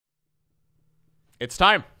It's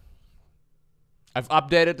time. I've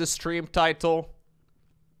updated the stream title.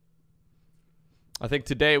 I think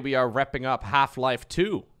today we are wrapping up Half-Life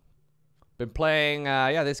 2. Been playing,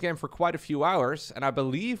 this game for quite a few hours, and I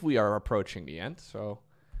believe we are approaching the end, so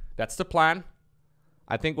that's the plan.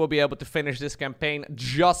 I think we'll be able to finish this campaign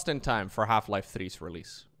just in time for Half-Life 3's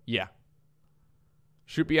release. Yeah.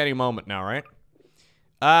 Should be any moment now, right?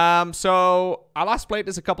 So I last played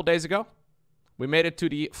this a couple days ago. We made it to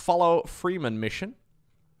the Follow Freeman mission.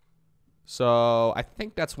 So I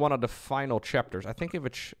think that's one of the final chapters. I think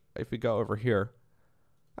if we go over here.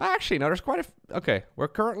 Actually, no, there's quite a... Okay, we're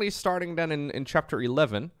currently starting then in chapter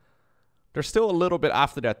 11. There's still a little bit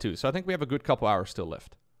after that too. So I think we have a good couple hours still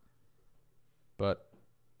left. But,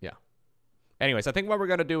 yeah. Anyways, I think what we're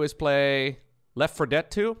going to do is play Left 4 Dead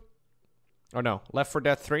 2. Or no, Left 4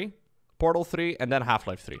 Dead 3. Portal 3, and then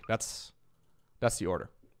Half-Life 3. That's the order.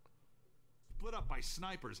 Split up by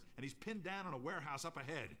snipers, and he's pinned down in a warehouse up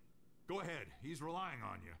ahead. Go ahead, he's relying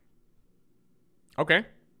on you. Okay.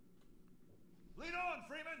 Lead on,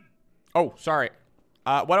 Freeman! Oh, sorry.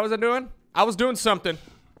 What was I doing? I was doing something.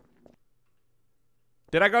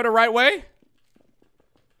 Did I go the right way?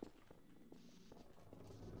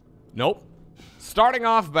 Nope. Starting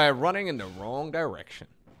off by running in the wrong direction.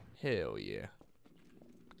 Hell yeah.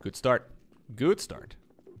 Good start. Good start.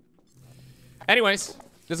 Anyways,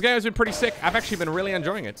 this game has been pretty sick. I've actually been really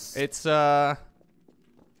enjoying it. It's,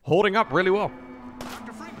 holding up really well.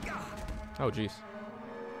 Oh, jeez.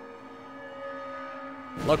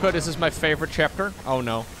 Lowko, this is my favorite chapter. Oh,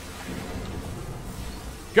 no.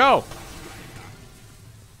 Go!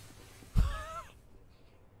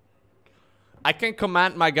 I can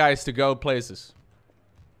command my guys to go places.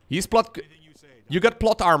 He's plot... You got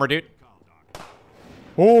plot armor, dude.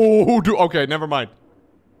 Oh, dude. Okay, never mind.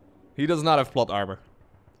 He does not have plot armor.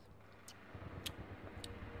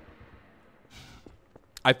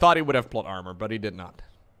 I thought he would have plot armor, but he did not.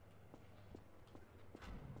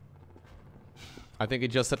 I think he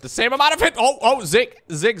just had the same amount of hit. Oh,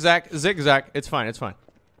 zigzag. It's fine, it's fine.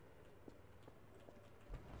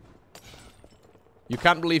 You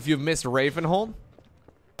can't believe you've missed Ravenholm?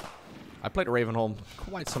 I played Ravenholm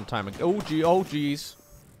quite some time ago. Oh, geez.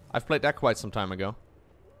 I've played that quite some time ago.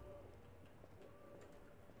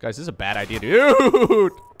 Guys, this is a bad idea,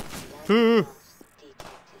 dude.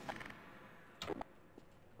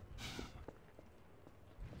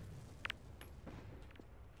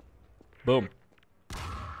 Boom.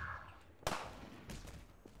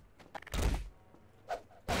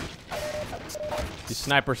 These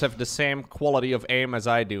snipers have the same quality of aim as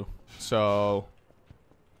I do, so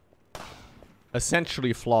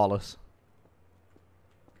essentially flawless.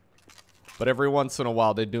 But every once in a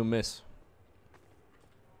while they do miss.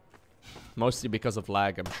 Mostly because of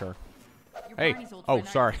lag, I'm sure. Hey. Oh,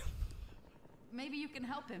 sorry. Maybe you can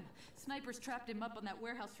help him. Snipers trapped him up on that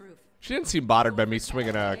warehouse roof. She didn't seem bothered by me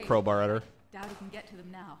swinging a crowbar at her. Doubt he can get to them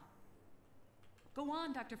now. Go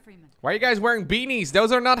on, Dr. Freeman. Why are you guys wearing beanies?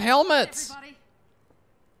 Those are not helmets. Everybody.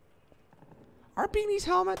 Are beanies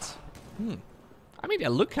helmets? I mean, they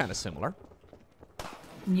look kind of similar.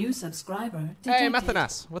 New subscriber detected. Hey,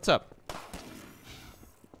 Methanas. What's up?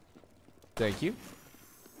 Thank you.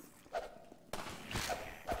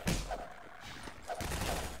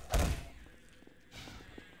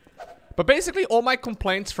 But basically, all my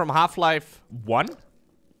complaints from Half-Life 1,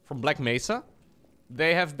 from Black Mesa,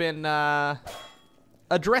 they have been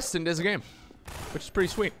addressed in this game, which is pretty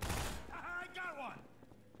sweet. I got one.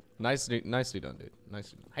 Nicely done, dude.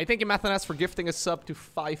 Nicely done. Hey, thank you, Mathanas, for gifting a sub to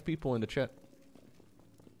 5 people in the chat.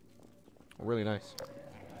 Really nice.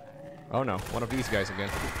 Oh no, one of these guys again.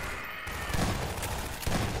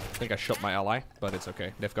 I think I shot my ally, but it's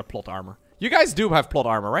okay. They've got plot armor. You guys do have plot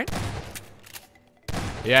armor, right?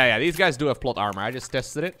 Yeah, these guys do have plot armor. I just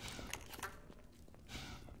tested it.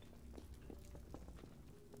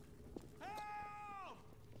 Help!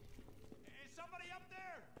 Is somebody up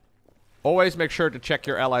there? Always make sure to check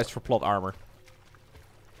your allies for plot armor.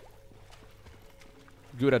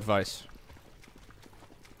 Good advice.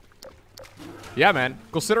 Yeah, man.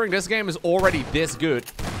 Considering this game is already this good,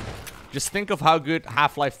 just think of how good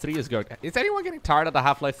Half-Life 3 is going. Is anyone getting tired of the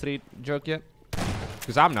Half-Life 3 joke yet?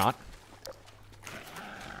 Because I'm not.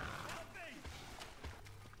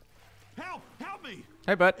 Help me!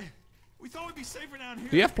 Hey, bud. We thought we'd be safer down here.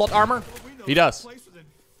 Do you have plot armor? He does.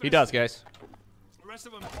 He does, guys. The rest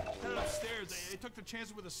of them headed upstairs. They took the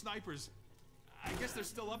chances with the snipers. I guess they're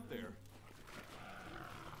still up there.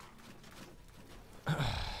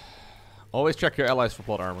 Always check your allies for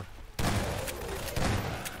plot armor.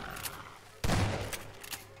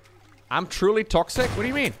 I'm truly toxic? What do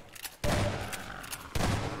you mean?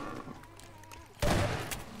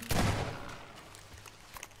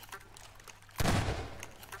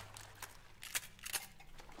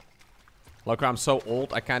 Look, I'm so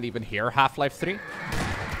old, I can't even hear Half-Life 3.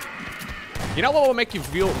 You know what will make you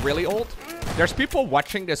feel really old? There's people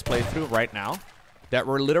watching this playthrough right now that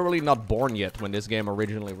were literally not born yet when this game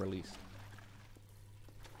originally released.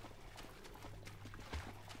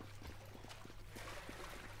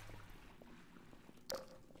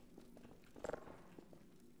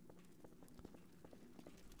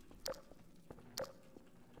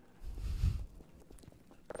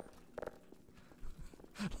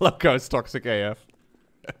 Lowko is toxic AF.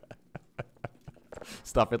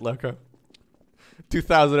 Stop it, Lowko.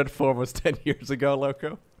 2004 was 10 years ago,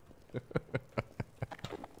 Lowko.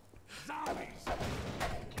 Zombies!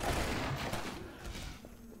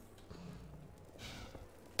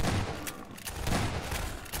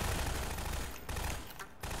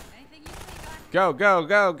 Anything you think on? Go, go,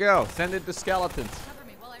 go, go. Send it to skeletons. Cover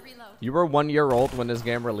me while I reload. You were 1 year old when this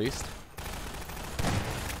game released.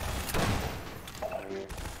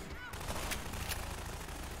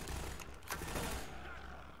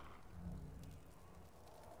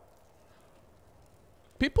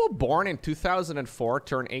 People born in 2004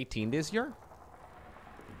 turn 18 this year?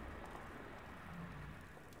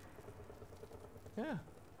 Yeah.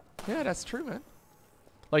 Yeah, that's true, man.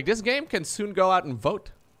 Like, this game can soon go out and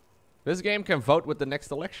vote. This game can vote with the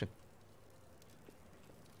next election.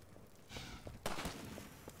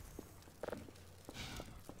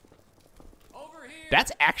 Over here.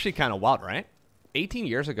 That's actually kind of wild, right? 18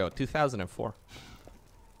 years ago, 2004.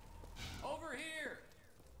 Over here.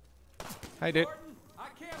 Hi, dude. Gordon, I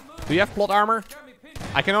can't move. Do you have plot armor? Got me pinned down.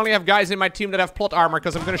 I can only have guys in my team that have plot armor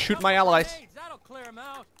because I'm going to shoot my allies. Grenades, that'll clear 'em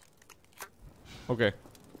out. Okay.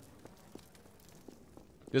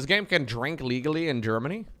 This game can drink legally in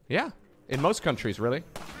Germany? Yeah. In most countries, really.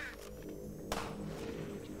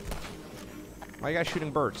 Why are you guys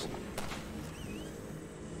shooting birds?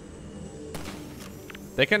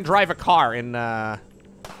 They can drive a car in,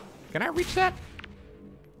 Can I reach that?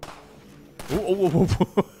 Ooh, ooh, ooh,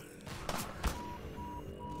 ooh.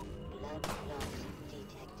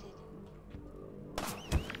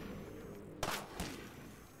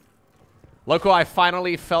 Lowko, I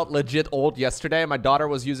finally felt legit old yesterday. My daughter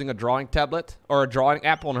was using a drawing tablet, or a drawing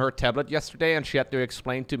app on her tablet yesterday, and she had to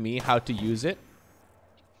explain to me how to use it.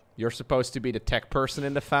 You're supposed to be the tech person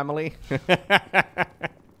in the family.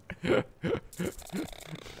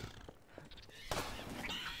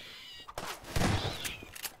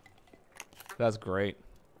 That's great.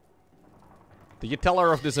 Did you tell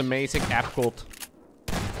her of this amazing app called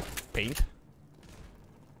Paint?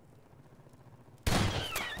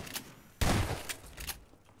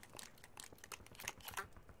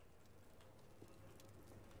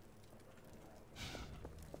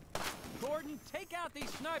 Gordon, take out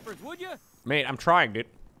these snipers, would you? Mate, I'm trying, dude.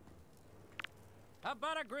 How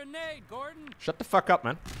about a grenade, Gordon? Shut the fuck up,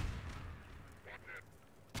 man.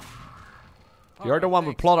 All You're the right, one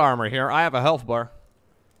with thanks. plot armor here. I have a health bar.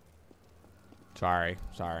 Sorry,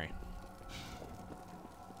 sorry.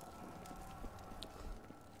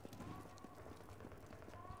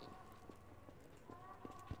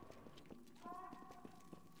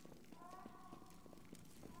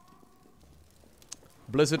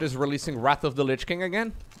 Blizzard is releasing Wrath of the Lich King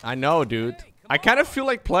again? I know, dude. Hey, come I kind of feel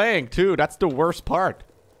like playing, too. That's the worst part.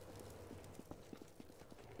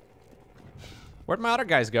 Where'd my other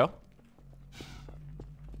guys go?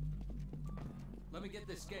 Let me get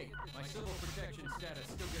this gate. My civil protection status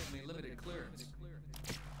still gives me limited clearance.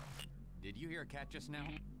 Did you hear a cat just now?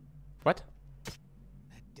 What? That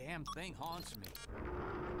damn thing haunts me.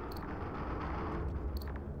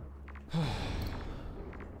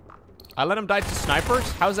 I let him die to snipers?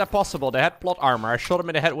 How is that possible? They had plot armor. I shot him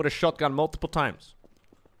in the head with a shotgun multiple times.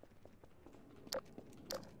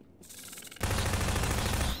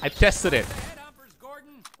 I tested it. Head humpers,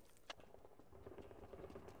 Gordon.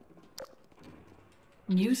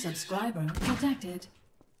 New subscriber detected.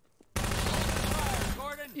 Fire,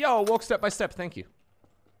 Gordon. Yo, walk step by step. Thank you.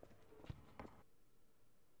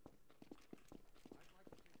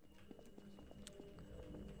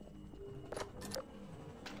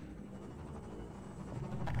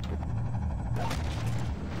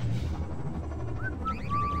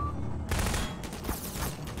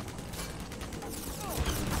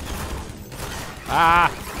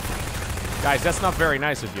 Ah, guys, that's not very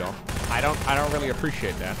nice of y'all. I don't really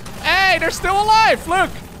appreciate that. Hey, they're still alive. Look,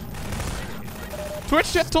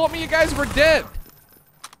 Twitch just told me you guys were dead.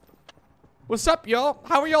 What's up, y'all?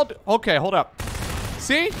 How are y'all? Okay, hold up.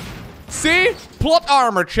 See, plot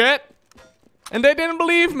armor, chat. And they didn't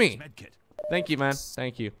believe me. Medkit. Thank you, man.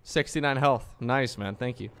 Thank you. 69 health. Nice, man.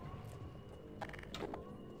 Thank you.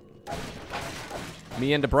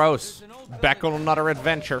 Me and the bros. Back on another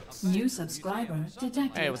adventure. New subscriber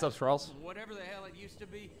detected. Hey, what's up, Strolls? Whatever the hell it used to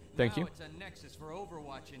be. Thank now you. It's a nexus for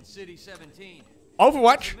Overwatch in City 17.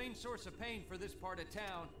 Overwatch? The main source of pain for this part of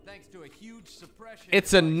town, thanks to a huge suppression.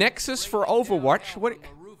 It's a nexus for Overwatch? What? From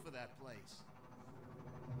the roof of that place.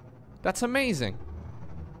 That's amazing.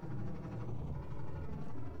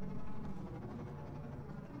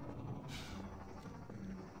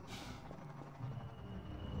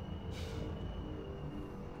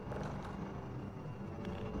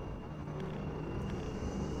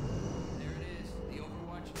 There it is, the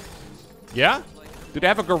Overwatch nexus. Yeah? Do they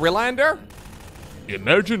have a gorilla in there?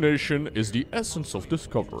 Imagination is the essence of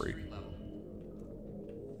discovery.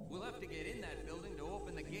 We'll have to get in that building to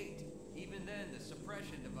open the gate. Even then, the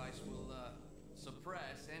suppression device will,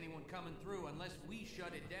 suppress anyone coming through unless we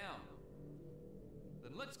shut it down.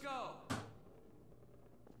 Then let's go!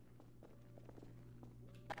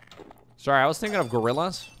 Sorry, I was thinking of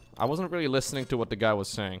gorillas. I wasn't really listening to what the guy was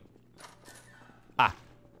saying. Ah,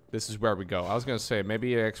 this is where we go. I was gonna say, maybe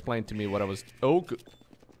you explained to me what I was... Oh,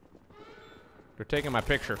 they're taking my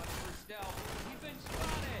picture.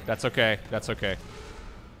 That's okay, that's okay.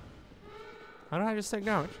 How did I just take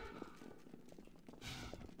damage?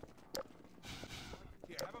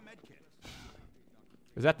 Here, have a med kit.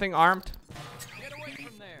 Is that thing armed? Get away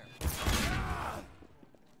from there!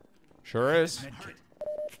 Sure is. Med kit.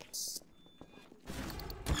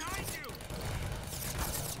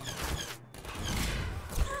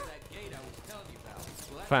 That gate I was telling you about.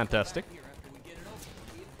 We'll have to Fantastic. go back here after we get it open.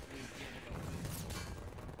 If we get it open.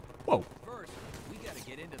 Whoa. First, we gotta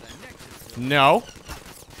get into the nexus. No.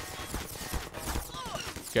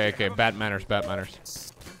 Okay, okay, bad manners, bad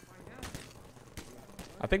manners.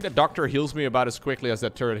 I think the doctor heals me about as quickly as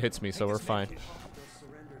that turret hits me, so we're fine.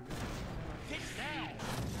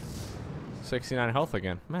 69 health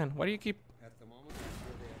again. Man, why do you keep...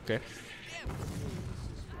 Okay.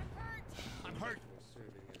 I'm hurt.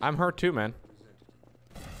 I'm hurt too, man.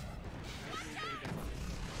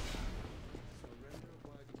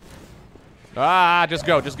 Ah, just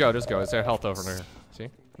go, just go, just go. Is there health over there? See?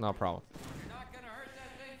 No problem. You're not gonna hurt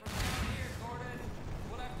that thing from down here, Gordon.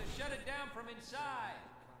 We'll have to shut it down from inside.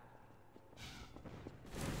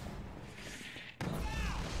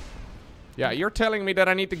 Yeah, you're telling me that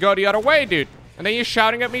I need to go the other way, dude. And then you're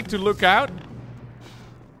shouting at me to look out?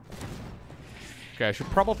 Okay, I should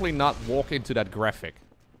probably not walk into that graphic.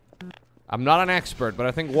 I'm not an expert, but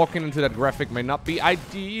I think walking into that graphic may not be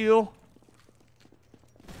ideal.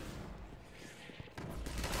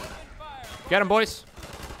 Get him, boys.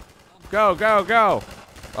 Go, go, go.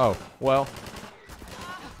 Oh, well.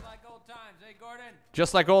 Just like old times, eh, Gordon?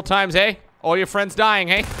 Just like old times, eh? All your friends dying,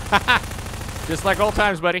 hey? Just like old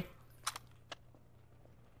times, buddy.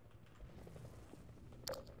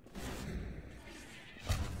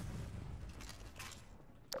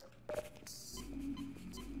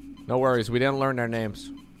 No worries, we didn't learn their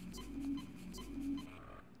names.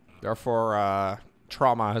 Therefore,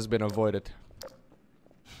 trauma has been avoided.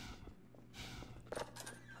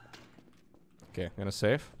 Okay, I'm gonna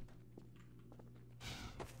save.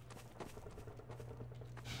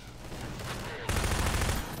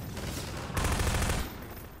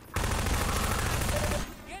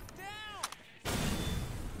 Get down!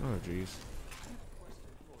 Oh, jeez.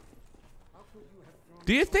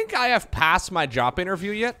 Do you think I have passed my job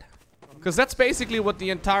interview yet? Because that's basically what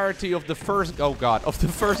the entirety of the first, oh god, of the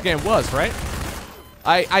first game was, right?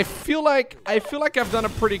 I feel like I've done a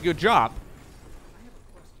pretty good job.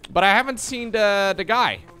 But I haven't seen the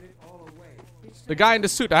guy. The guy in the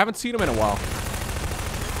suit. I haven't seen him in a while.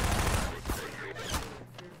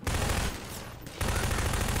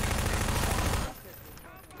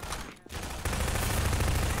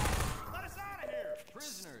 Let us out of here!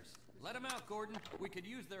 Prisoners, let them out, Gordon. We could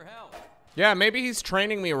use their help. Yeah, maybe he's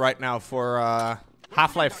training me right now for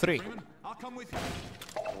Half-Life 3. Freeman, I'll come with you.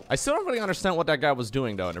 I still don't really understand what that guy was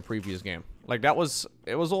doing though in the previous game. Like it was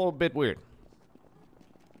all a bit weird.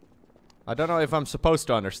 I don't know if I'm supposed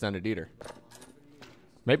to understand it either.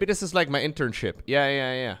 Maybe this is like my internship.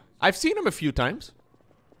 Yeah. I've seen him a few times.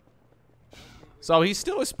 So he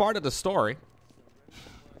still is part of the story.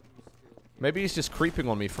 Maybe he's just creeping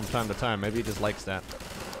on me from time to time. Maybe he just likes that.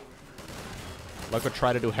 Lowko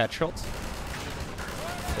try to do headshots.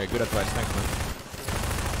 Okay, good advice. Thanks, man.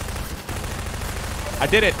 I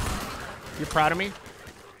did it. You proud of me?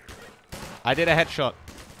 I did a headshot.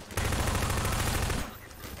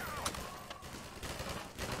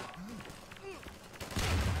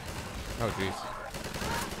 Oh, jeez.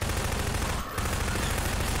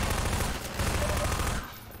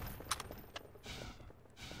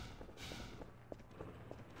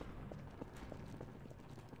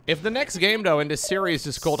 If the next game, though, in this series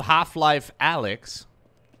is called Half-Life Alyx,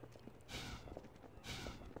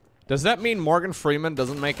 does that mean Morgan Freeman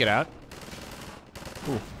doesn't make it out?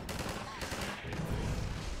 Ooh.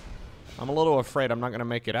 I'm a little afraid I'm not gonna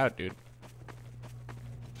make it out, dude.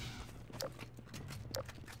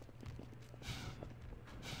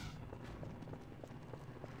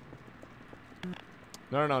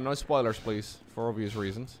 No spoilers, please, for obvious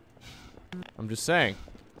reasons. I'm just saying.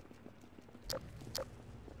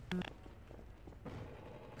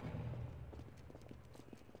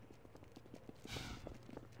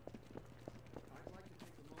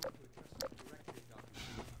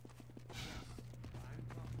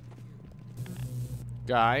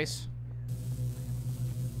 Guys.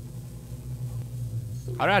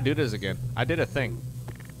 How did I do this again? I did a thing.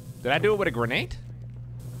 Did I do it with a grenade?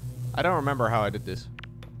 I don't remember how I did this.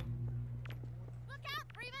 Look out,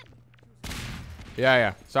 Freeman!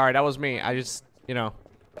 Yeah. Sorry, that was me. I just, you know,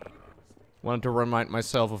 wanted to remind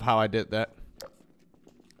myself of how I did that.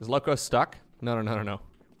 Is Lowko stuck? No.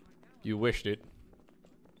 You wish, dude.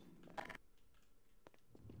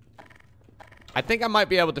 I think I might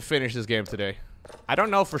be able to finish this game today. I don't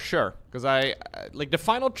know for sure, because like, the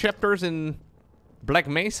final chapters in Black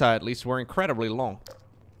Mesa, at least, were incredibly long.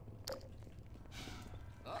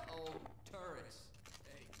 Uh-oh, tourists.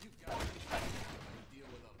 Hey, you got to deal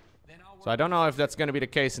with them. Then I'll So I don't know if that's going to be the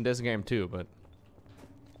case in this game, too, but...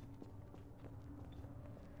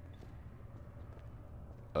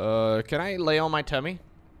 can I lay on my tummy?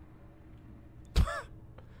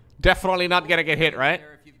 Definitely not gonna get hit, right?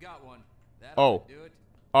 If you've got one, that Oh. ought to do it.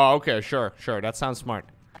 Oh, okay, sure. That sounds smart.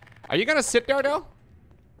 Are you gonna sit there, though?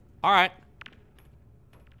 Alright.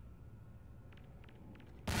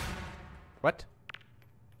 What?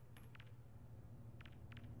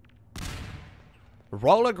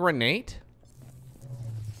 Roll a grenade?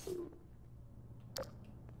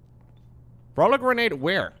 Roll a grenade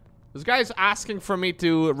where? This guy's asking for me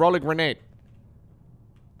to roll a grenade.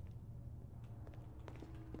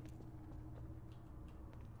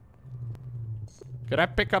 Could I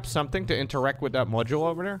pick up something to interact with that module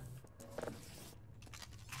over there?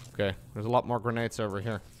 Okay, there's a lot more grenades over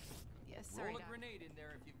here. Yes, sorry, Roll a Doc. grenade in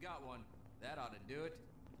there if you've got one. That ought to do it.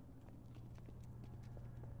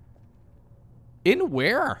 In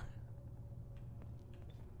where?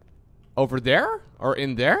 Over there? Or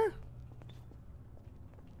in there?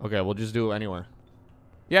 Okay, we'll just do it anywhere.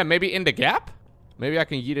 Yeah, maybe in the gap? Maybe I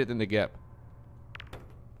can yeet it in the gap.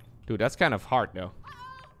 Dude, that's kind of hard, though.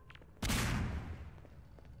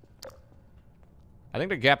 I think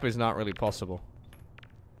the gap is not really possible.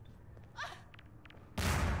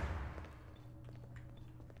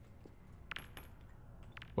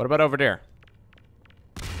 What about over there?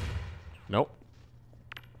 Nope.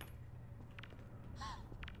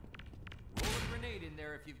 Roll a grenade in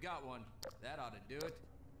there if you've got one. That ought to do it.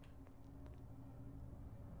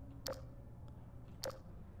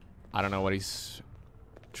 I don't know what he's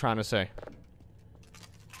trying to say.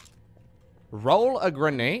 Roll a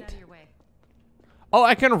grenade? Out of your way. Oh,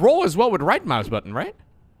 I can roll as well with right mouse button, right?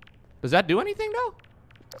 Does that do anything, though?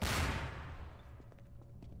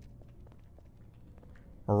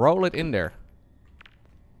 Roll it in there.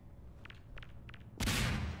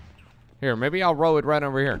 Here, maybe I'll roll it right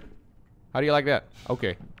over here. How do you like that?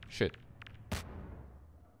 Okay, shit.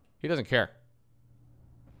 He doesn't care.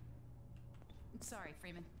 Sorry,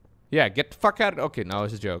 Freeman. Yeah, get the fuck out of... Okay, no,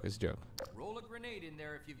 it's a joke, it's a joke. Roll a grenade in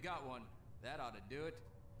there if you've got one. That ought to do it.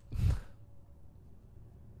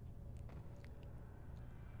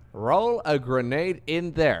 Roll a grenade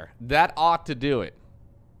in there. That ought to do it.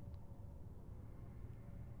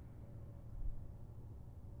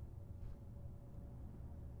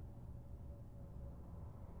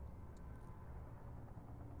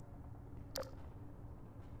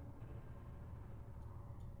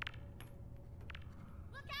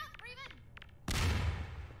 Look out, Freeman!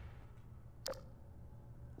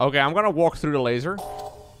 Okay, I'm gonna walk through the laser.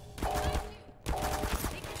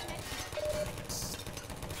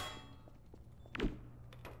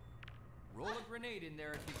 Roll a grenade in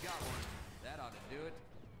there if you've got one. That ought to do it.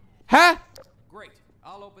 Huh? Great.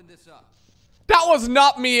 I'll open this up. That was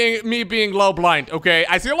not me being low blind, okay?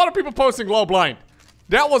 I see a lot of people posting low blind.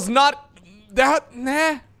 That was not... That...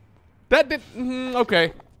 Nah. That did...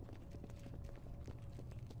 okay.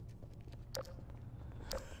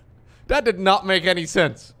 That did not make any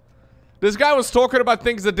sense. This guy was talking about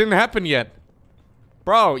things that didn't happen yet.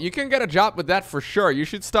 Bro, you can get a job with that for sure. You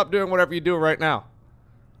should stop doing whatever you do right now.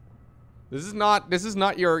 This is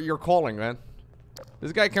not your calling, man.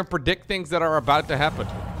 This guy can predict things that are about to happen.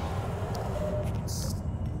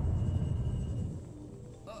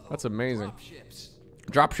 That's amazing. Dropships.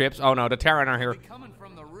 Drop ships. Oh no, the Terran are here. They'll be coming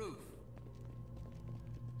from the roof.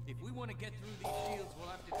 If we want to get through these shields, we'll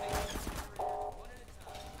have to take them one at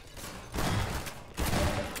a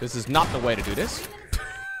time. This is not the way to do this.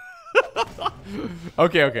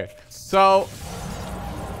 Okay. So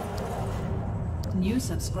New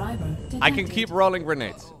subscriber detected. I can keep rolling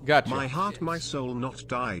grenades. Gotcha. My heart, my soul, not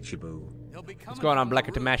die, Chibu. They'll be coming What's going on, from the Black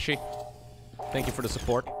roof. Tamashi? Thank you for the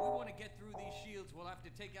support. If we want to get through these shields, we'll have to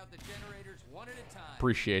take out the generators one at a time.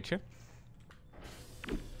 Appreciate you.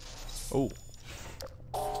 Oh.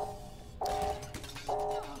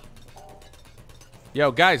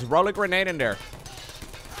 Yo, guys, roll a grenade in there.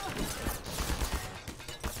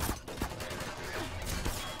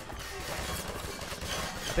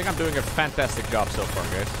 I think I'm doing a fantastic job so far,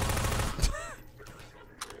 guys.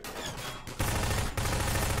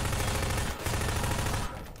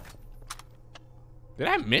 Did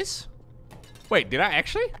I miss? Wait, did I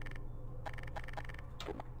actually?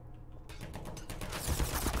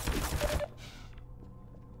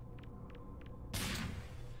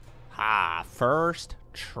 Ha, first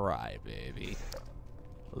try, baby.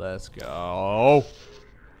 Let's go.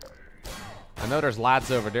 I know there's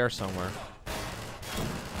lads over there somewhere.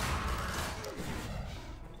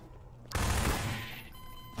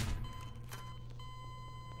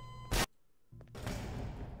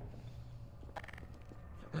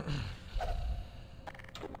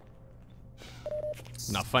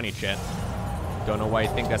 Not funny, chat. Don't know why you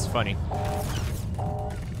think that's funny.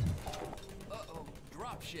 Uh-oh,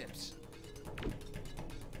 drop ships.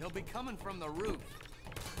 They'll be coming from the roof.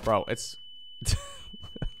 Bro, it's...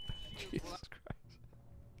 Jesus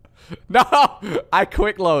Christ. No! I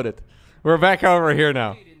quick loaded. We're back over here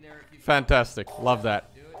now. Fantastic. Love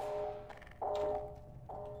that.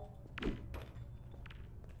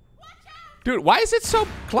 Dude, why is it so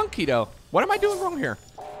clunky, though? What am I doing wrong here?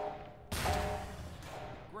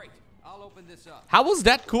 Great. I'll open this up. How was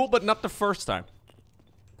that cool, but not the first time?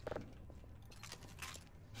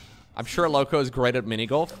 I'm sure Lowko is great at mini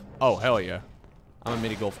golf. Oh, hell yeah. I'm a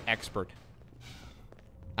mini golf expert.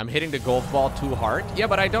 I'm hitting the golf ball too hard. Yeah,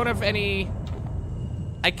 but I don't have any...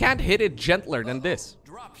 I can't hit it gentler than this.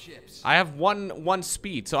 Drop ships. I have one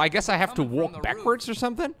speed, so I guess I have to walk backwards or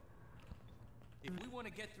something? If we want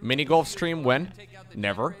to get through Mini these golf shields, stream we'll when? have to take out the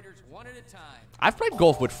Never. generators one at a time. I've played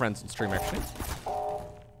golf with friends on stream, actually.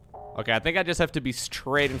 Okay, I think I just have to be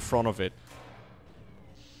straight in front of it.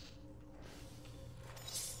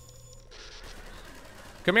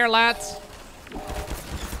 Come here, lads.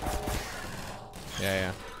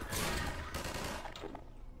 Yeah.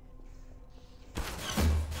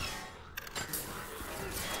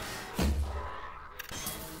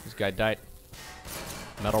 This guy died.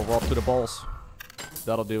 Metal roll to the balls.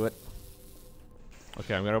 That'll do it.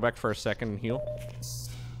 Okay, I'm gonna go back for a second and heal.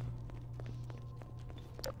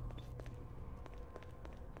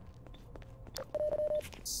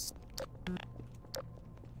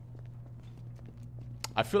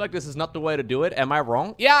 I feel like this is not the way to do it. Am I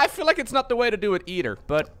wrong? Yeah, I feel like it's not the way to do it either,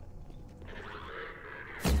 but...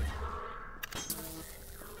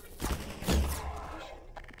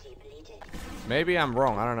 maybe I'm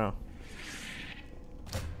wrong. I don't know.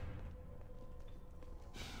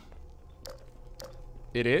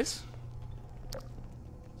 It is?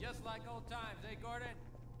 Just like old times, eh, Gordon?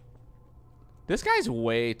 This guy's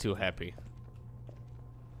way too happy.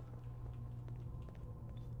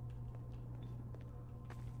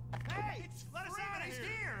 Hey, let us out of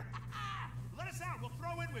here! Let us out. We'll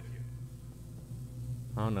throw in with you.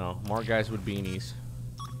 Oh no, more guys with beanies.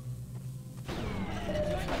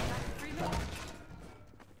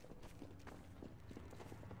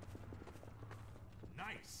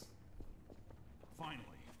 Nice. Finally.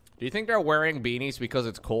 Do you think they're wearing beanies because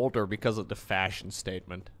it's cold or because of the fashion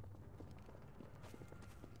statement?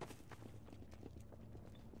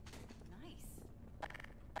 Nice.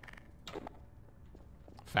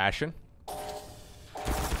 Fashion?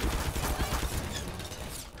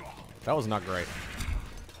 That was not great.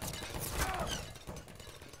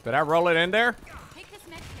 Did I roll it in there? Take this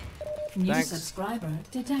med kit. New Thanks. subscriber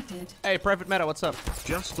detected. Hey, Private Meta, what's up?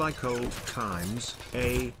 Just like old times,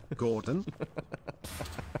 eh, Gordon?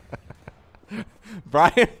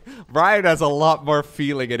 Brian has a lot more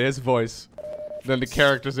feeling in his voice than the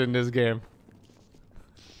characters in this game.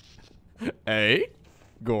 Hey,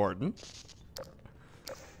 Gordon.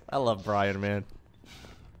 I love Brian, man.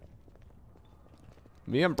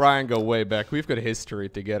 Me and Brian go way back. We've got history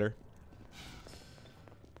together.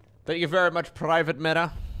 Thank you very much, Private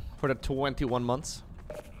Meta, for the 21 months.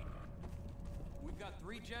 We've got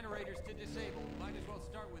 3 generators to disable. Might as well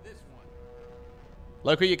start with this one.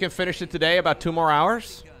 Lowko, you can finish it today, about 2 more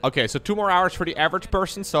hours? Okay, so 2 more hours for the average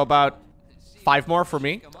person, so about 5 more for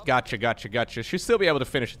me. Gotcha, gotcha, gotcha. Should still be able to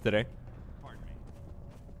finish it today. Pardon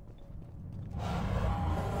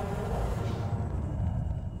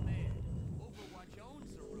me. Overwatch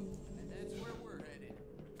owns the roof, and that's where we're headed.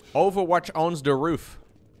 Overwatch owns the roof.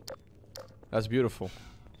 That's beautiful.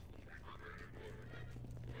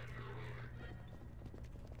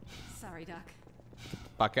 Sorry, Doc.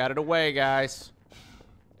 Fuck out of the way, guys.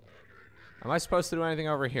 Am I supposed to do anything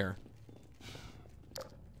over here?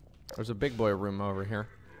 There's a big boy room over here.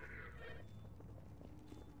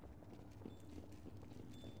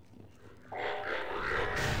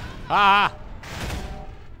 Ah!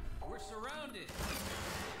 We're surrounded.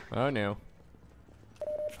 Oh no.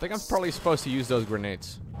 I think I'm probably supposed to use those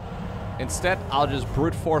grenades. Instead, I'll just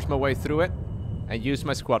brute force my way through it and use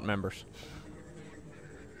my squad members.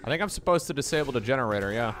 I think I'm supposed to disable the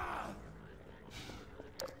generator, yeah.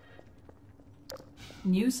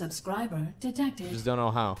 New subscriber detected. Just don't know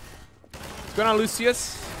how. What's going on,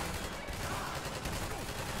 Lucius?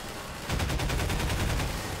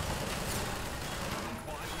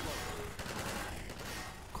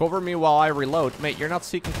 Cover me while I reload. Mate, you're not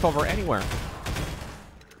seeking cover anywhere.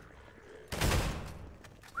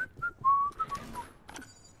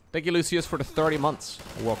 Thank you, Lucius, for the 30 months.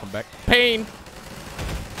 Welcome back. Pain!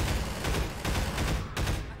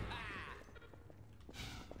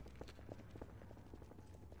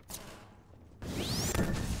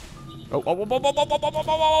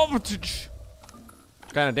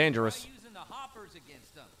 Kind of dangerous. Try using the hoppers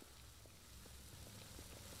against them.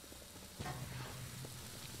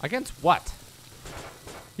 Against what?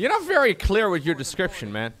 You're not very clear with your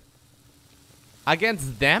description, man.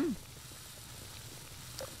 Against them?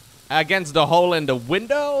 Against the hole in the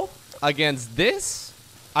window? Against this?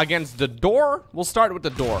 Against the door? We'll start with the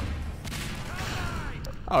door.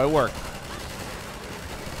 Oh, it worked.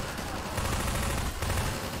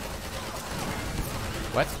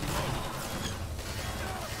 What?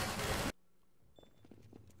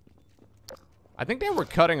 I think they were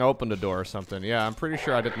cutting open the door or something. Yeah, I'm pretty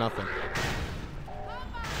sure I did nothing.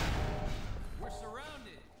 We're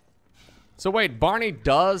surrounded. So wait, Barney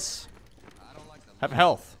does I don't like the have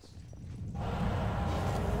health.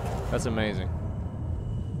 That's amazing.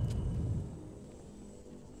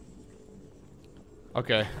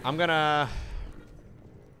 Okay, I'm gonna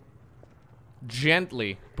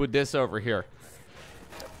gently put this over here.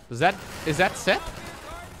 Is that set?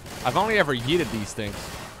 I've only ever yeeted these things.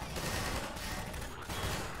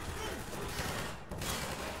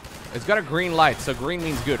 It's got a green light, so green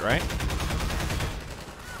means good, right?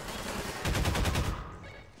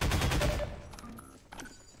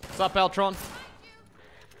 What's up, Eltron?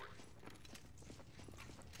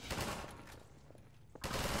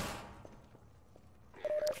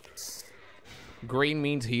 Green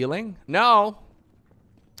means healing? No.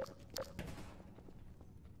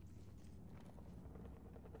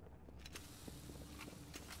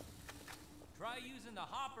 Try using the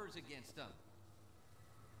hoppers against them.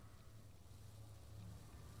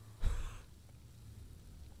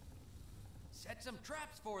 Set some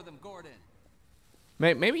traps for them, Gordon.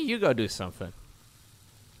 Maybe you go do something.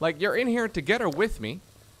 Like, you're in here together with me.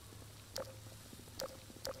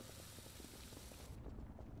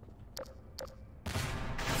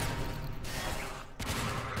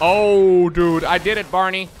 Oh, dude, I did it,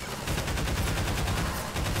 Barney.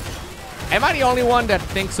 Am I the only one that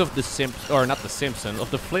thinks of the or not the Simpsons, of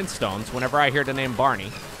the Flintstones whenever I hear the name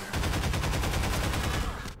Barney?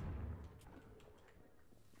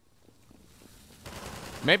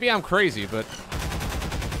 Maybe I'm crazy, but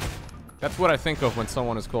that's what I think of when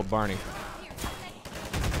someone is called Barney.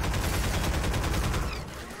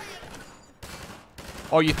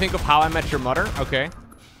 Oh, you think of How I Met Your Mother? Okay.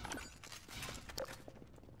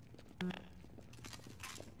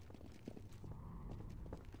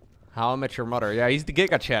 How I Met Your Mother. Yeah, he's the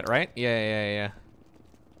Giga Chat, right? Yeah.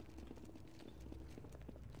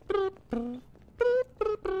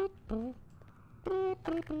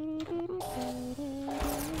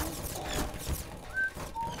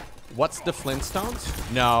 What's the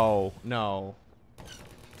Flintstones? No.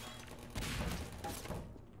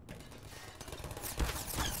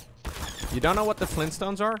 You don't know what the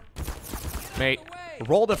Flintstones are? Mate,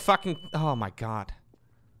 roll the fucking... Oh my god.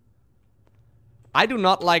 I do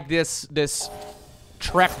not like this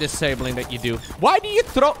trap disabling that you do. Why do you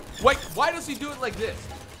throw... Wait, why does he do it like this?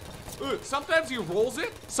 Sometimes he rolls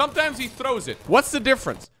it, sometimes he throws it. What's the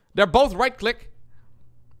difference? They're both right click.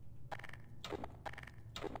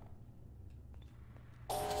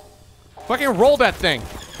 Fucking roll that thing.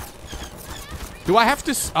 Do I have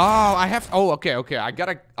to? Oh, I have. Oh, okay, okay. I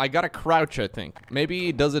gotta crouch. I think maybe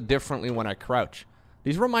it does it differently when I crouch.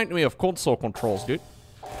 These remind me of console controls, dude.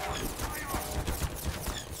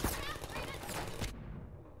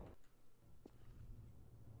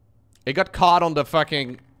 It got caught on the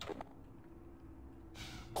fucking.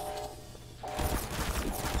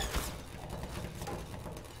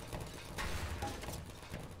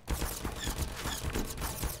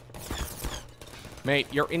 Mate,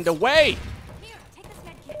 you're in the way. Here, take this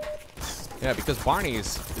med kit. Yeah, because Barney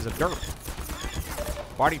is a derp.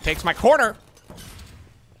 Barney takes my corner.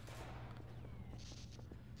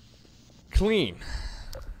 Clean.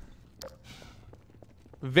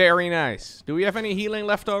 Very nice. Do we have any healing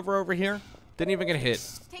left over here? Didn't even get hit.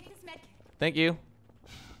 Take this med kit. Thank you.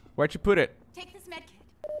 Where'd you put it? Take this med kit.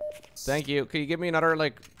 Thank you. Can you give me another,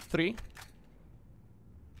 like, 3?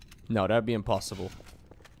 No, that'd be impossible.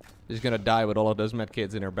 She's gonna die with all of those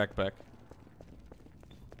medkits in her backpack.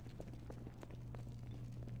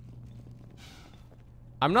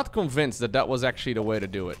 I'm not convinced that that was actually the way to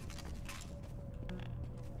do it.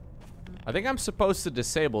 I think I'm supposed to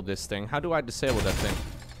disable this thing. How do I disable that thing?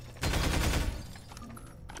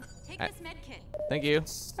 Take this med kit. Thank you.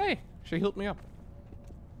 Hey, she healed me up.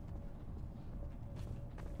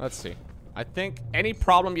 Let's see. I think any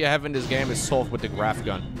problem you have in this game is solved with the graph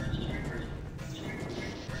gun.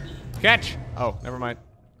 Catch! Oh, never mind.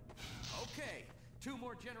 Okay, 2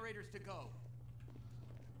 more generators to go.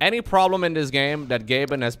 Any problem in this game that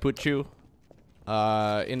Gaben has put you,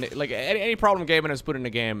 any problem Gaben has put in the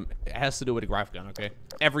game has to do with the graph gun, okay?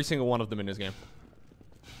 Every single one of them in this game.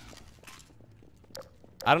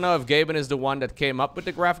 I don't know if Gaben is the one that came up with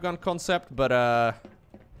the graph gun concept, but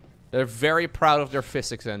they're very proud of their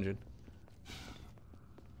physics engine.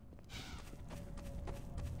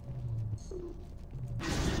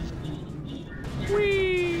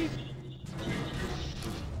 Whee!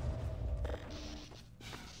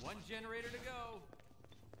 1 generator to go.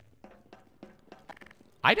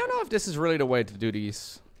 I don't know if this is really the way to do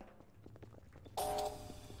these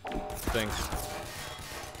things.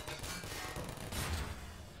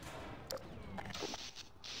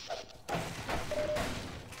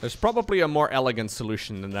 There's probably a more elegant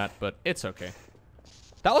solution than that, but it's okay.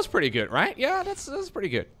 That was pretty good, right? Yeah, that's pretty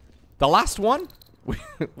good. The last one,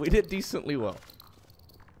 we did decently well.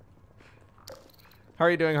 How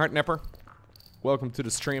are you doing, Heart Nipper? Welcome to the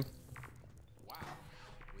stream. Wow.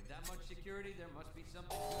 With that much security, there must be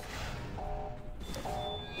something.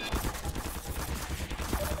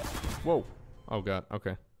 Whoa. Oh god,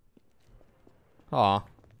 okay. Aw.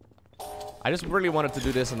 I just really wanted to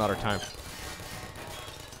do this another time.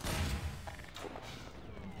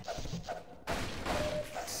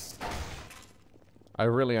 I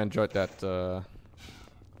really enjoyed that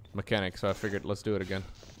mechanic, so I figured let's do it again.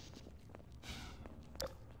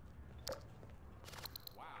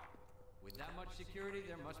 Wow. With that much security,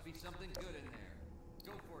 there must be something good in there.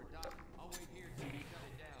 Go for it, Doc. I'll wait here till you shut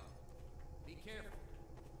it down. Be careful.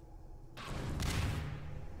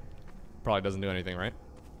 Probably doesn't do anything, right?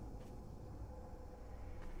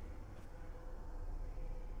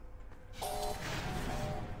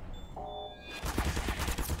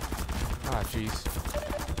 Ah, jeez.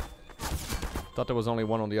 Thought there was only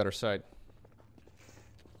one on the other side.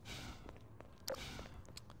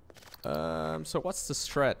 So what's the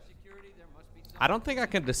strat? I don't think I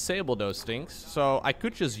can disable those things, so I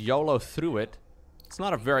could just YOLO through it. It's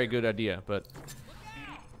not a very good idea, but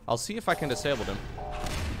I'll see if I can disable them.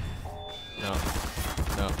 No.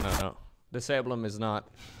 No, no, no. Disable them is not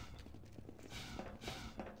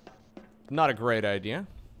a great idea.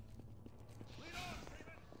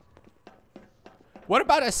 What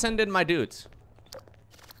about I send in my dudes?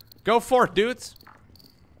 Go for it, dudes.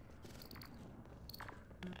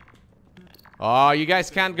 Oh, you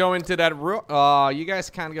guys can't go into that room. Oh, you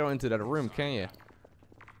guys can't go into that room, can you?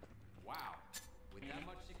 Wow. With that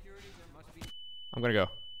much security, there must be. I'm gonna go.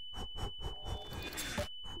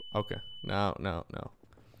 Okay. No, no, no.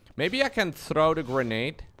 Maybe I can throw the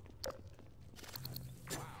grenade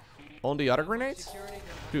on the other grenades?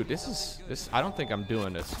 Dude, this is... I don't think I'm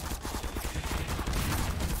doing this.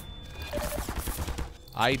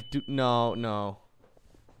 I do... No, no.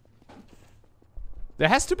 There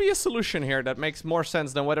has to be a solution here that makes more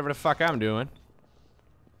sense than whatever the fuck I'm doing.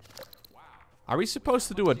 Are we supposed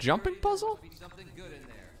to do a jumping puzzle? Be something good in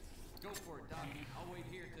there. Go for it, Doc. I'll wait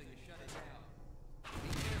here till you shut it down.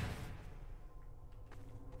 Be careful.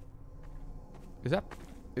 Is that...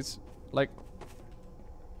 It's like...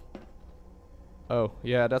 Oh,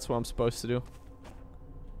 yeah, that's what I'm supposed to do.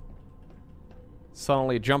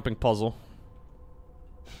 Suddenly a jumping puzzle.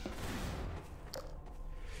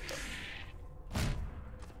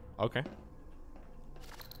 okay.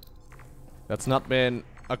 That's not been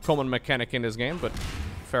a common mechanic in this game, but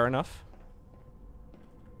fair enough.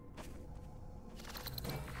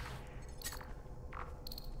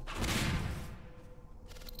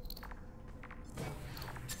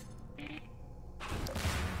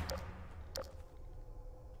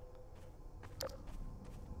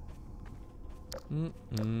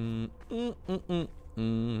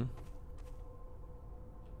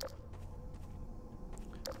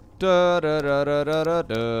 Da, da, da, da, da,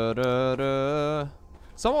 da, da, da.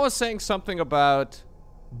 Someone was saying something about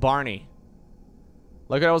Barney.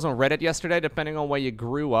 Like I was on Reddit yesterday, depending on where you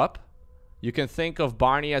grew up, you can think of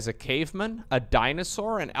Barney as a caveman, a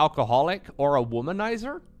dinosaur, an alcoholic, or a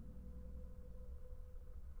womanizer.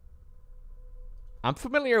 I'm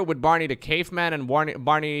familiar with Barney the caveman and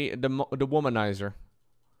Barney the womanizer.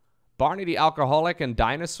 Barney the alcoholic and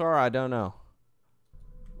dinosaur, I don't know.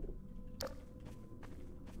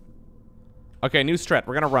 Okay, new strat.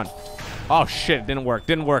 We're gonna run. Oh shit, it didn't work.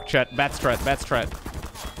 Didn't work, chat. Bad strat, bad strat.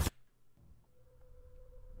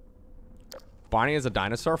 Barney is a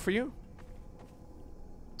dinosaur for you?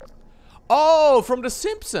 Oh, from The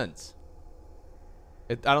Simpsons.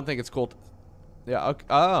 I don't think it's called. Yeah, okay.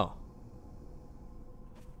 Oh.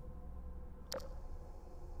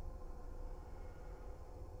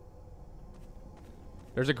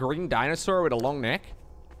 There's a green dinosaur with a long neck?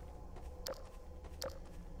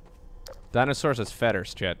 Dinosaurs has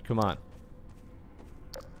feathers, chat. Come on.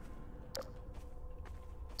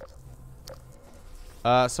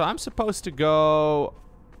 So I'm supposed to go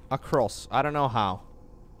across. I don't know how.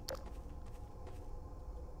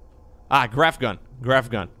 Ah, graph gun. Graph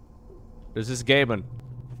gun. This is Gaben.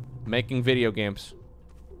 Making video games.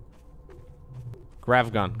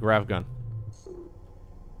 Graph gun. Graph gun.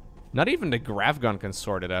 Not even the graph gun can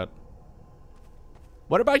sort it out.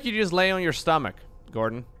 What about you just lay on your stomach,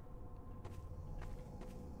 Gordon?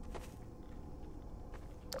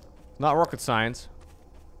 Not rocket science.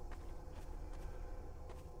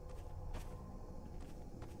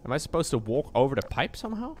 Am I supposed to walk over the pipe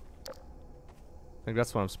somehow? I think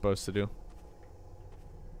that's what I'm supposed to do.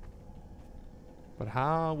 But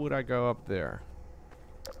how would I go up there?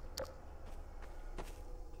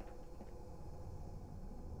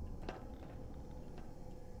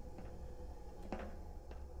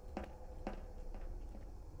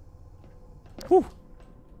 Whew.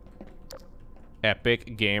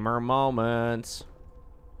 Epic gamer moments.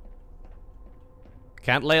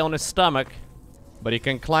 Can't lay on his stomach, but he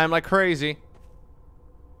can climb like crazy.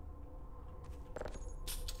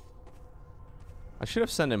 I should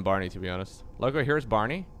have sent in Barney, to be honest. Lowko, here's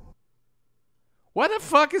Barney. What the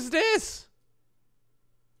fuck is this?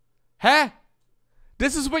 Huh?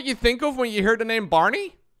 This is what you think of when you hear the name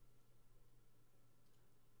Barney?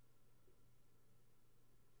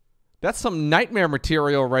 That's some nightmare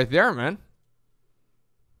material right there, man.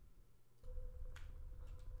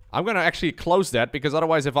 I'm gonna actually close that, because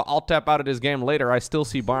otherwise if I'll tap out of this game later, I still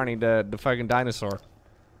see Barney, the fucking dinosaur.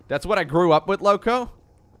 That's what I grew up with, Lowko?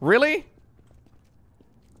 Really?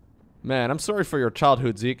 Man, I'm sorry for your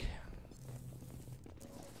childhood, Zeke.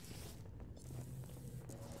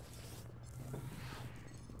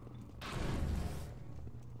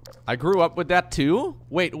 I grew up with that too?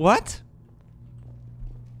 Wait, what?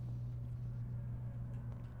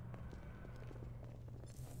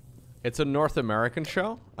 It's a North American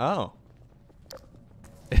show? Oh.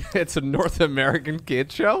 It's a North American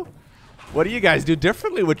kid show? What do you guys do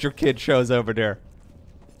differently with your kid shows over there?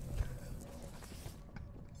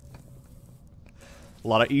 A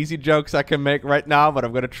lot of easy jokes I can make right now, but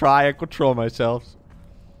I'm gonna try and control myself.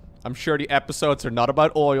 I'm sure the episodes are not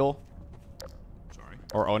about oil. Sorry.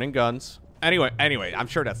 Or owning guns. Anyway, I'm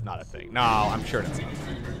sure that's not a thing. No, I'm sure that's not a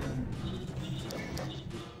thing.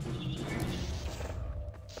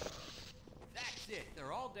 That's it.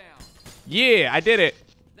 They're all down. Yeah, I did it.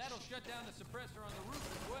 That'll shut down the suppressor on the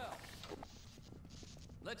roof as well.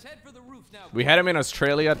 Let's head for the roof now. We had him in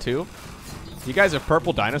Australia too. You guys have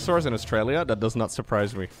purple dinosaurs in Australia? That does not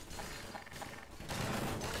surprise me.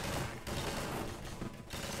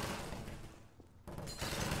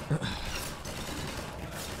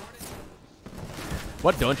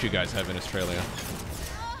 What don't you guys have in Australia?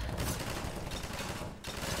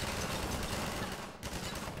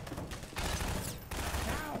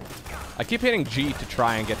 I keep hitting G to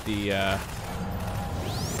try and get the,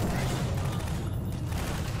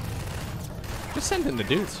 just send in the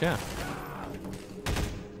dudes, yeah.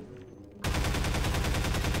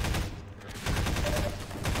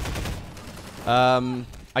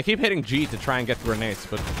 I keep hitting G to try and get grenades,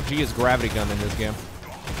 but G is gravity gun in this game.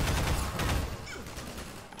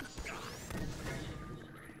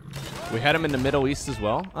 We had them in the Middle East as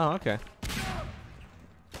well. Oh, okay.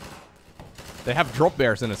 They have drop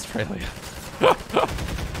bears in Australia.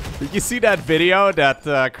 Did you see that video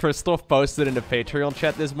that Christoph posted in the Patreon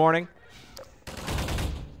chat this morning?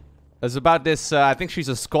 It's about this, I think she's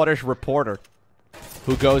a Scottish reporter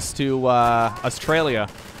who goes to Australia.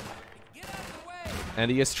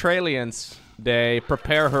 And the Australians, they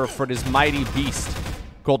prepare her for this mighty beast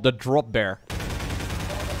called the drop bear.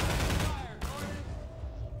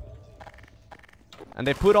 And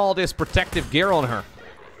they put all this protective gear on her.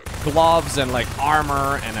 Gloves and like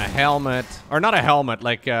armor and a helmet. Or not a helmet,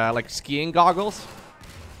 like skiing goggles.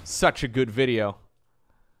 Such a good video.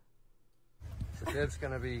 So Dev's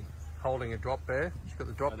going to be holding a drop bear. She's got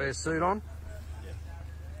the drop bear suit on.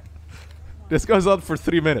 This goes on for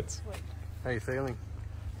 3 minutes. How are you feeling?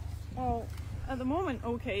 Well, at the moment,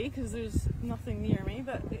 okay, because there's nothing near me,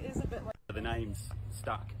 but it is a bit like... The name's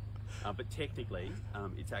stuck, but technically,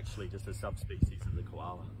 it's actually just a subspecies of the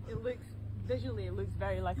koala. It looks... Visually, it looks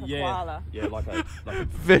very like a koala. Yeah, like a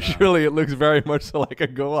Visually, it looks very much like a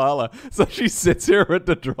koala. So she sits here with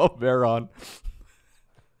the drop bear on.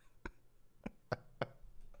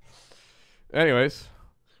 Anyways,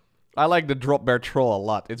 I like the drop bear troll a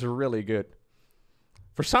lot. It's really good.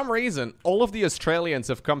 For some reason, all of the Australians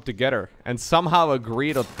have come together and somehow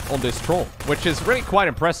agreed on this troll, which is really quite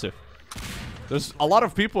impressive. There's a lot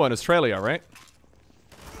of people in Australia, right?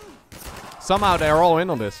 Somehow they're all in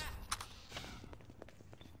on this.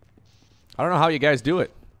 I don't know how you guys do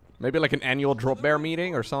it. Maybe like an annual drop bear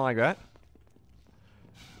meeting or something like that.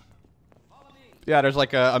 Yeah, there's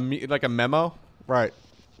like a memo, right?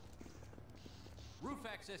 Roof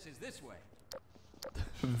access is this way.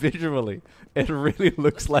 Visually, it really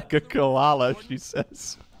looks like a koala, she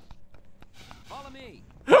says. Follow me.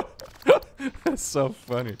 That's so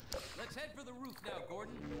funny. Let's head for the roof now,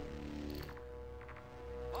 Gordon.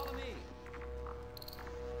 Follow me.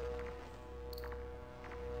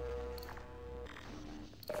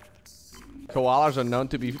 Koalas are known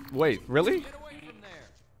to be... Wait, really? Get away from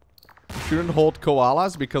there. Shouldn't hold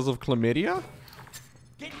koalas because of chlamydia?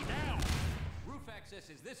 Get down. Roof access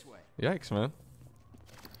is this way. Yikes, man.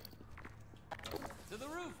 To the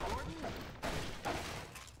roof, Gordon.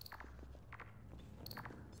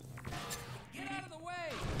 Get out of the way.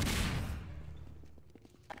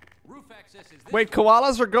 Roof access is this Wait, way.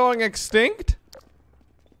 koalas are going extinct?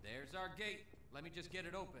 There's our gate. Let me just get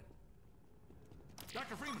it open.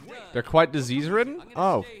 Dr. Freeman, wait. They're quite disease-ridden? I'm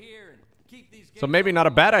gonna Oh. stay here and keep these So gates maybe open not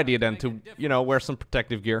a bad so idea we can then make a to, you know, wear some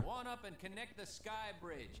protective gear. One up and connect the sky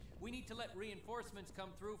bridge. We need to let reinforcements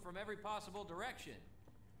come through from every possible direction.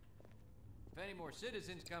 If any more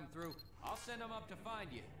citizens come through, I'll send them up to find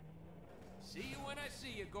you. See you when I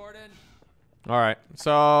see you, Gordon. Alright,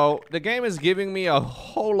 so the game is giving me a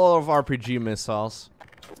whole lot of RPG missiles.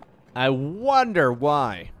 I wonder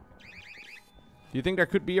why. Do you think there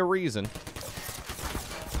could be a reason?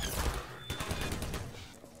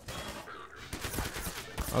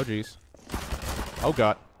 Oh, jeez. Oh,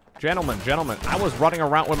 God. Gentlemen, I was running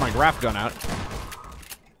around with my graph gun out.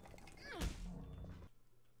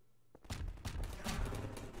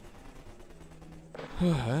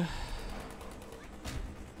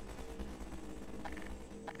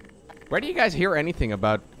 Where do you guys hear anything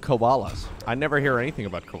about koalas? I never hear anything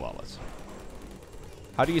about koalas.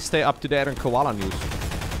 How do you stay up to date on koala news?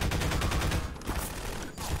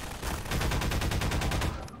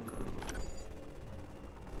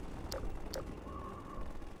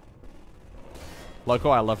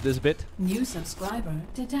 Lowko, I love this bit. New subscriber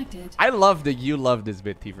detected. I love that you love this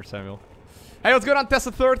bit, T for Samuel. Hey, what's going on,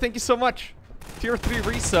 Tessa Third? Thank you so much. Tier 3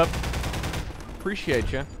 resub.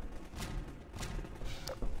 Appreciate you.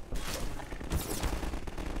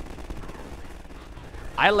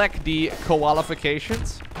 I like the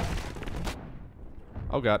qualifications.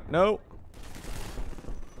 Oh god, no.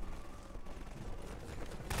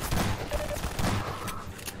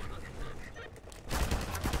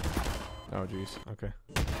 Oh jeez, okay.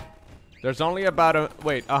 There's only about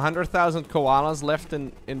 100,000 koalas left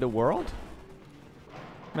in the world?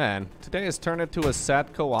 Man, today has turned into a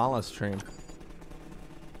sad koala stream.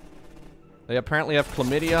 They apparently have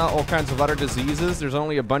chlamydia, all kinds of other diseases. There's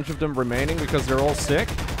only a bunch of them remaining because they're all sick.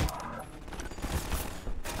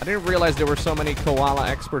 I didn't realize there were so many koala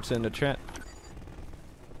experts in the chat.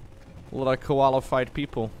 A lot of koala-fied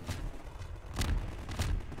people.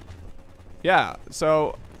 Yeah,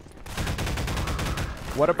 so...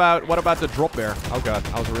 What about the drop bear? Oh god,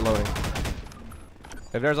 I was reloading.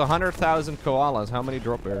 If there's 100,000 koalas, how many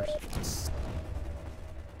drop bears?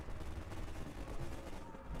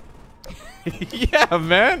 Yeah,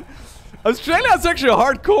 man. Australia's actually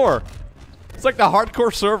hardcore. It's like the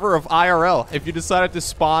hardcore server of IRL. If you decided to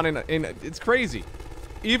spawn in it's crazy.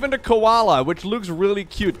 Even the koala, which looks really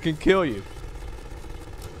cute, can kill you.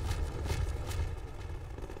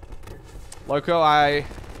 Lowko, I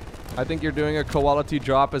think you're doing a quality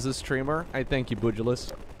job as a streamer. I thank you,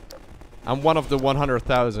 Budulus. I'm one of the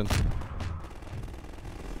 100,000.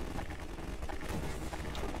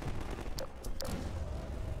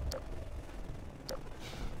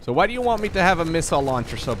 So why do you want me to have a missile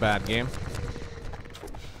launcher so bad, game?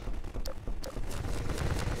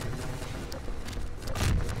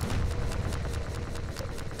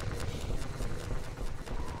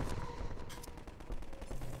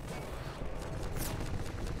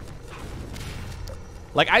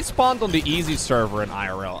 Like, I spawned on the easy server in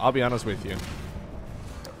IRL, I'll be honest with you.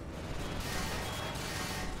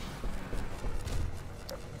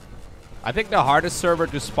 I think the hardest server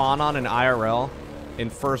to spawn on in IRL, in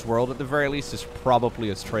first world at the very least, is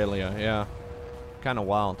probably Australia, yeah. Kinda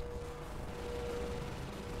wild.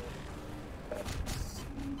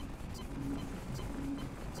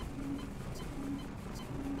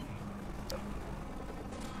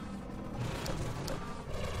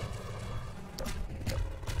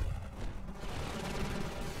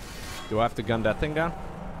 Do I have to gun that thing down?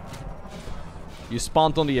 You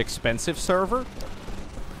spawned on the expensive server?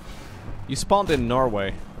 You spawned in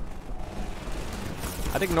Norway.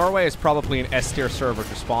 I think Norway is probably an S tier server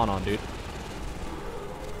to spawn on, dude.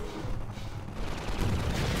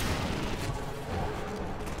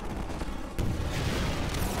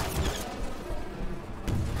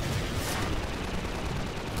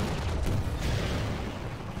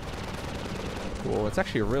 Cool, it's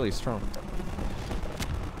actually really strong.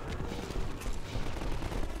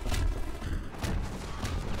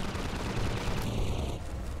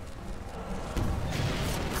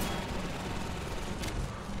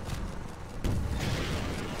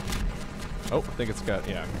 Oh, I think it's got,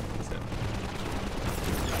 yeah, that's it.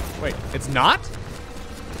 Wait, it's not?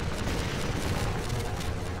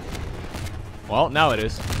 Well, now it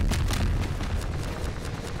is.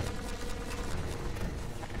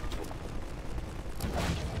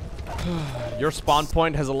 Your spawn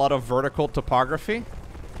point has a lot of vertical topography.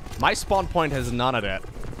 My spawn point has none of that.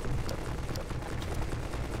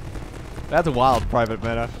 That's wild, Private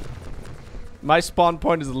Meta. My spawn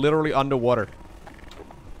point is literally underwater.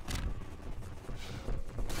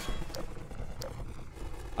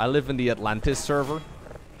 I live in the Atlantis server.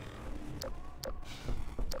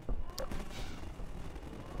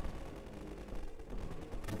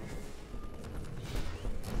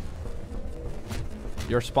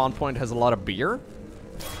 Your spawn point has a lot of beer?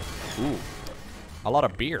 Ooh. A lot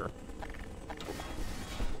of beer.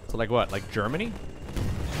 So like what? Like Germany?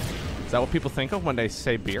 Is that what people think of when they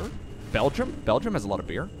say beer? Belgium? Belgium has a lot of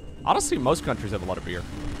beer. Honestly, most countries have a lot of beer.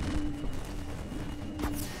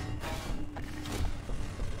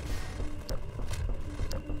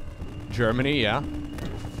 Germany, yeah.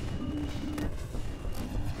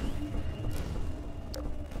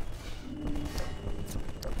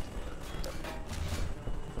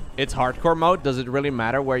 It's hardcore mode. Does it really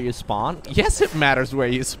matter where you spawn? Yes, it matters where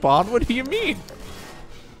you spawn. What do you mean?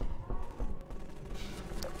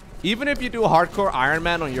 Even if you do a hardcore Iron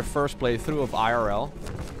Man on your first playthrough of IRL,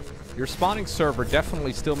 your spawning server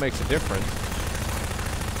definitely still makes a difference.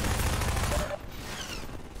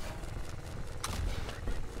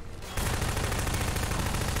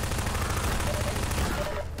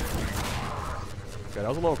 Okay, that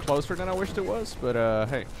was a little closer than I wished it was, but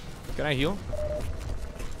hey, can I heal?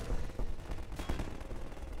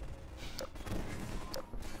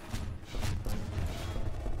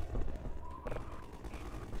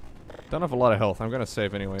 Don't have a lot of health. I'm gonna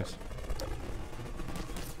save anyways.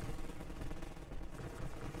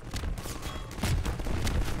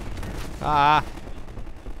 Ah!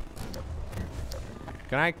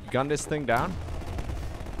 Can I gun this thing down?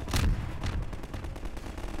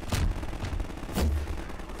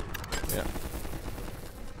 Yeah.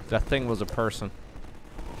 That thing was a person.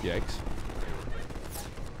 Yikes.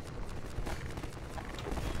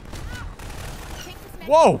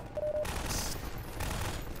 Whoa!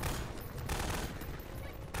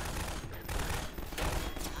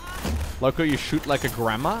 Lowko, you shoot like a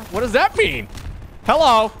grandma? What does that mean?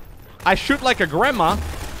 Hello? I shoot like a grandma?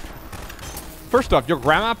 First off, your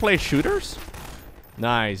grandma plays shooters?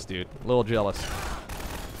 Nice, dude. A little jealous.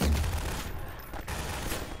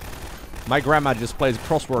 My grandma just plays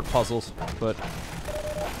crossword puzzles, but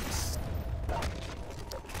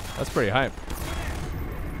that's pretty hype.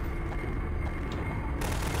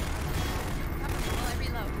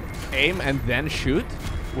 Aim and then shoot?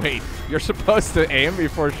 Wait, you're supposed to aim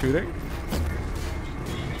before shooting?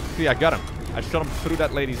 See, I got him. I shot him through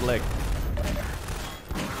that lady's leg.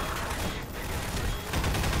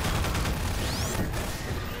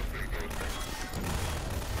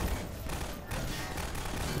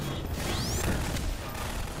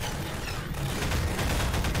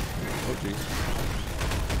 Oh, jeez.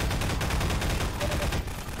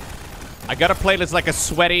 I gotta play this like a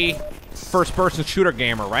sweaty first-person shooter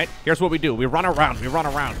gamer, right? Here's what we do. We run around.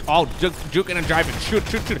 Oh, juking and jiving. Shoot.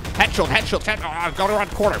 Headshot. Go around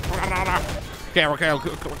the corner. Okay.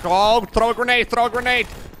 Oh, throw a grenade. Throw the grenade.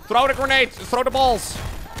 Throw the balls.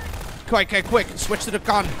 Quick. Switch to the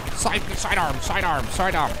gun. Sidearm.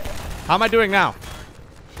 How am I doing now?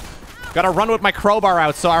 Gotta run with my crowbar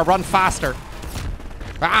out so I run faster.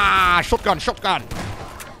 Ah, shotgun. Shotgun.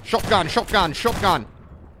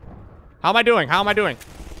 How am I doing?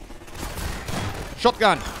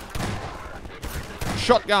 Shotgun.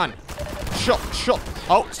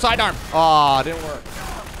 Oh, sidearm. Oh, didn't work.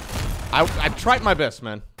 I tried my best,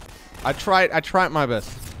 man. I tried my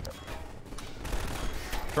best.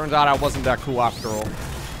 Turns out I wasn't that cool after all.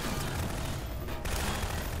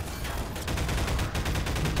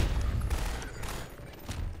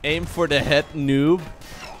 Aim for the head, noob.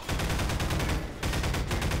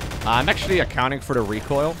 I'm actually accounting for the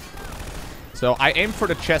recoil. So I aim for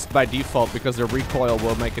the chest by default because the recoil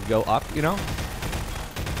will make it go up, you know?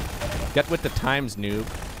 Get with the times, noob.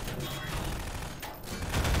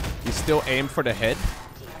 You still aim for the head?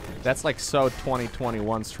 That's like so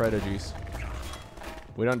 2021 strategies.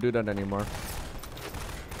 We don't do that anymore.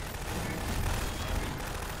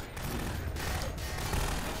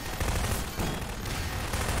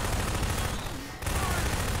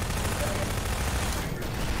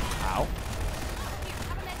 Ow.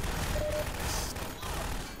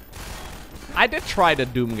 I did try the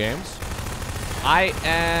Doom games. I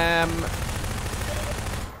am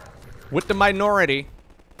with the minority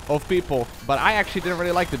of people, but I actually didn't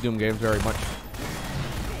really like the Doom games very much.